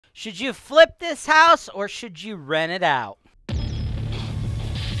Should you flip this house or should you rent it out?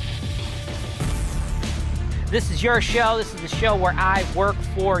 This is your show. This is the show where I work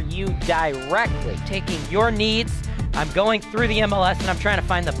for you directly, taking your needs. I'm going through the MLS and I'm trying to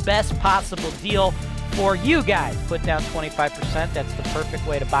find the best possible deal for you guys. Put down 25%. That's the perfect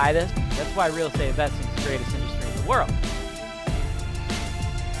way to buy this. That's why real estate investing is the greatest industry in the world.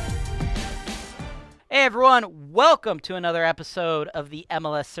 Hey everyone, welcome to another episode of the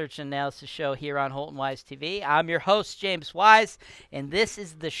MLS Search and Analysis Show here on HoltonWiseTV. I'm your host, James Wise, and this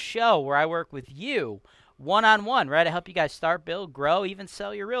is the show where I work with you one-on-one, right, to help you guys start, build, grow, even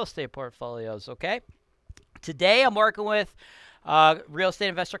sell your real estate portfolios, okay? Today I'm working with a real estate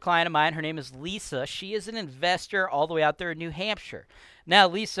investor client of mine. Her name is Lisa. She is an investor all the way out there in New Hampshire. Now,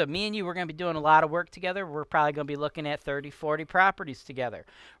 Lisa, me and you, we're going to be doing a lot of work together. We're probably going to be looking at 30, 40 properties together.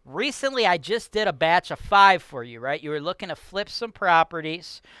 Recently, I just did a batch of 5 for you, right? You were looking to flip some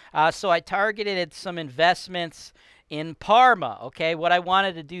properties. So I targeted some investments in Parma, okay? What I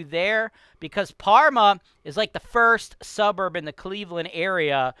wanted to do there, because Parma is like the first suburb in the Cleveland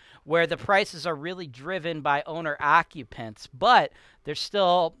area where the prices are really driven by owner-occupants, but they're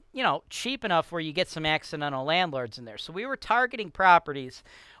still, you know, cheap enough where you get some accidental landlords in there. So we were targeting properties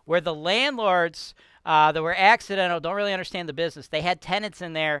where the landlords that were accidental, don't really understand the business. They had tenants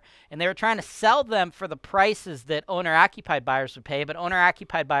in there, and they were trying to sell them for the prices that owner-occupied buyers would pay, but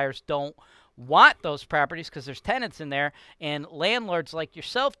owner-occupied buyers don't want those properties because there's tenants in there, and landlords like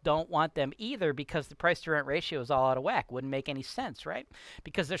yourself don't want them either because the price to rent ratio is all out of whack. Wouldn't make any sense, right?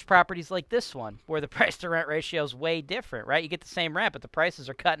 Because there's properties like this one where the price to rent ratio is way different, right? You get the same rent, but the prices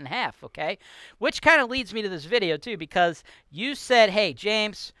are cut in half, okay? Which kind of leads me to this video too, because you said, hey,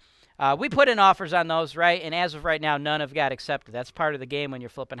 James, we put in offers on those, right? And as of right now, none have got accepted. That's part of the game when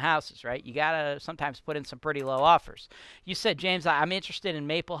you're flipping houses, right? You got to sometimes put in some pretty low offers. You said, James, I'm interested in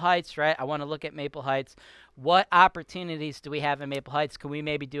Maple Heights, right? I want to look at Maple Heights. What opportunities do we have in Maple Heights? Can we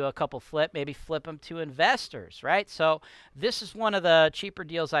maybe do a couple maybe flip them to investors, right? So this is one of the cheaper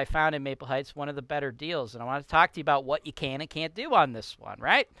deals I found in Maple Heights, one of the better deals. And I want to talk to you about what you can and can't do on this one,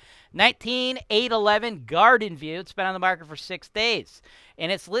 right? 19811 Gardenview. It's been on the market for 6 days.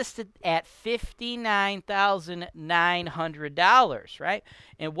 And it's listed at $59,900, right?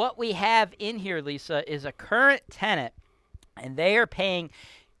 And what we have in here, Lisa, is a current tenant, and they are paying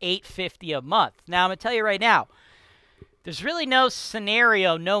 $850 a month. Now, I'm going to tell you right now, there's really no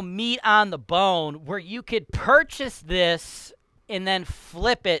scenario, no meat on the bone where you could purchase this and then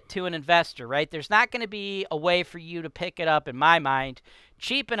flip it to an investor, right? There's not going to be a way for you to pick it up, in my mind,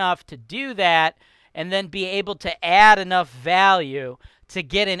 cheap enough to do that and then be able to add enough value to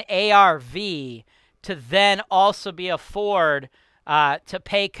get an ARV to then also be afford to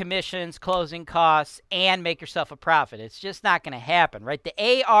pay commissions, closing costs, and make yourself a profit. It's just not going to happen, right?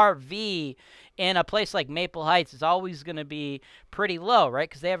 The ARV in a place like Maple Heights is always going to be pretty low, right?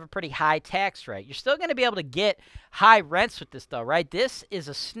 Because they have a pretty high tax rate. You're still going to be able to get high rents with this, though, right? This is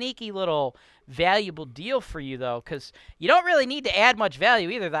a sneaky little valuable deal for you, though, because you don't really need to add much value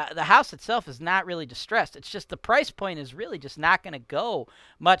either. The house itself is not really distressed. It's just the price point is really just not going to go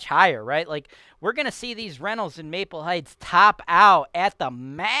much higher, right? Like, we're going to see these rentals in Maple Heights top out at the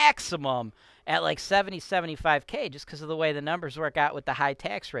maximum at like 70, 75K just because of the way the numbers work out with the high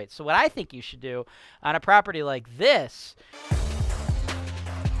tax rate. So what I think you should do on a property like this.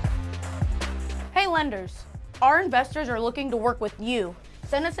 Hey lenders, our investors are looking to work with you.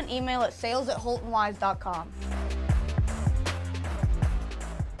 Send us an email at sales@HoltonWise.com.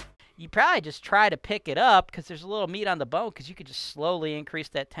 You probably just try to pick it up because there's a little meat on the bone because you could just slowly increase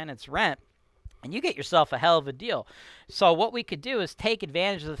that tenant's rent. And you get yourself a hell of a deal. So what we could do is take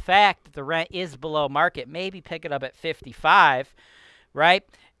advantage of the fact that the rent is below market, maybe pick it up at 55, right?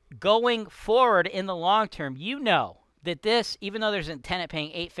 Going forward in the long term, you know that this, even though there's a tenant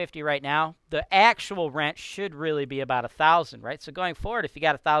paying $850 right now, the actual rent should really be about $1,000, right? So going forward, if you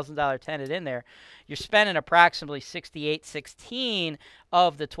got a $1,000 tenant in there, you're spending approximately $6,816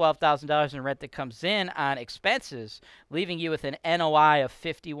 of the $12,000 in rent that comes in on expenses, leaving you with an NOI of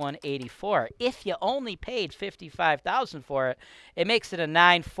 $5,184. If you only paid $55,000 for it, it makes it a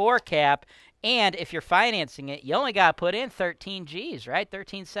 9.4 cap. And if you're financing it, you only got to put in 13 G's, right?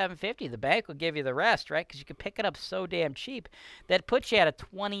 13,750. The bank will give you the rest, right? Because you can pick it up so damn cheap that puts you at a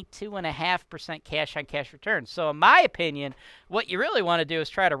 22.5% cash-on-cash return. So in my opinion, what you really want to do is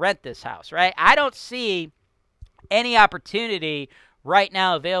try to rent this house, right? I don't see any opportunity right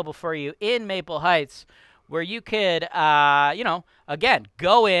now available for you in Maple Heights where you could, you know, again,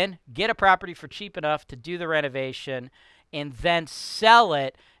 go in, get a property for cheap enough to do the renovation, and then sell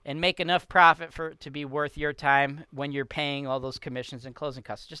it and make enough profit for it to be worth your time when you're paying all those commissions and closing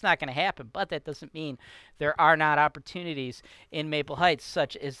costs. It's just not going to happen, but that doesn't mean there are not opportunities in Maple Heights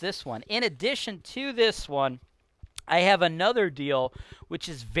such as this one. In addition to this one, I have another deal which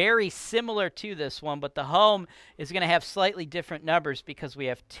is very similar to this one, but the home is going to have slightly different numbers because we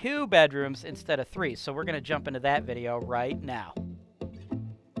have 2 bedrooms instead of 3. So we're going to jump into that video right now.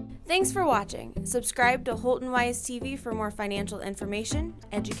 Thanks for watching. Subscribe to HoltonWiseTV for more financial information,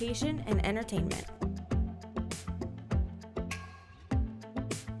 education, and entertainment.